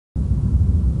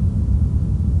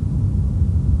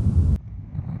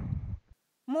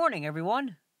Morning,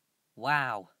 everyone.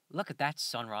 Wow, look at that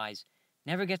sunrise.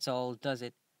 Never gets old, does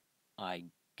it? I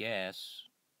guess.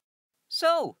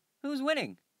 So, who's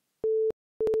winning?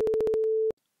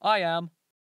 I am.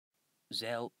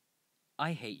 Zell,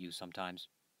 I hate you sometimes.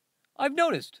 I've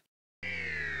noticed.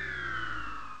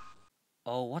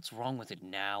 Oh, what's wrong with it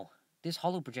now? This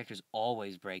holo projector's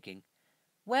always breaking.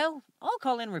 Well, I'll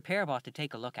call in RepairBot to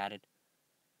take a look at it.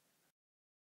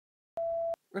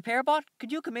 RepairBot,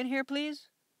 could you come in here, please?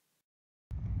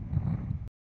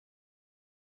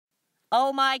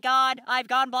 Oh my god, I've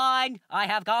gone blind! I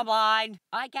have gone blind!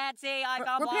 I can't see, I've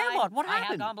gone blind! RepairBot, what happened? I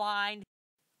have gone blind!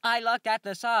 I looked at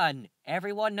the sun.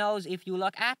 Everyone knows if you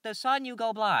look at the sun, you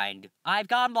go blind. I've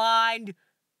gone blind!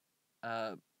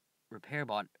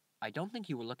 RepairBot, I don't think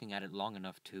you were looking at it long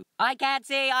enough to... I can't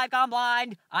see, I've gone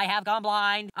blind! I have gone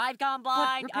blind! I've gone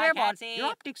blind! But I RepairBot, can't see! your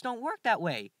optics don't work that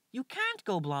way. You can't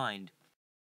go blind.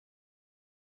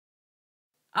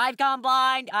 I've gone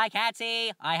blind! I can't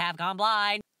see! I have gone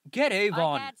blind! Get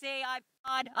Avon! I can't see!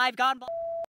 I've gone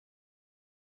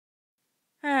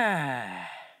blind!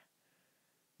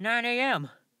 9 a.m.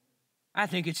 I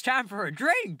think it's time for a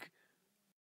drink.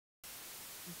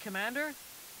 Commander?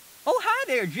 Oh, hi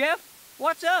there, Jeff.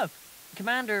 What's up?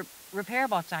 Commander,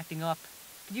 RepairBot's acting up.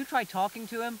 Could you try talking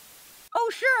to him? Oh,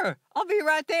 sure. I'll be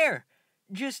right there.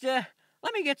 Just,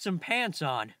 let me get some pants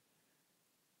on.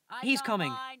 He's coming.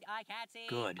 Blind. I can't see.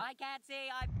 Good. I can't see.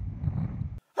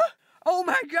 Oh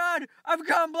my god! I've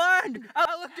gone blind!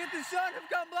 I looked at the sun, I've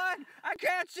gone blind! I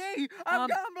can't see! I've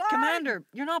gone blind! Commander,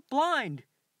 you're not blind.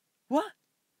 What?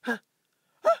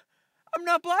 I'm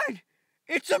not blind!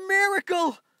 It's a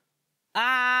miracle!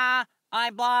 I'm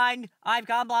blind. I've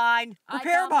gone blind.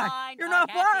 RepairBot, you're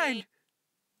not blind!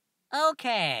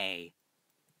 Okay.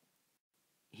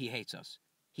 He hates us.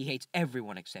 He hates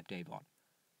everyone except Avon.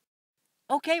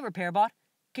 Okay, RepairBot.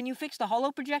 Can you fix the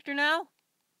holo projector now?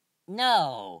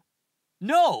 No.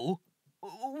 No?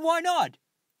 Why not?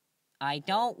 I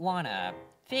don't wanna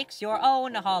fix your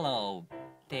own holo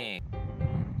thing.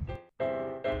 Do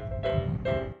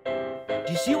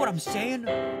you see what I'm saying?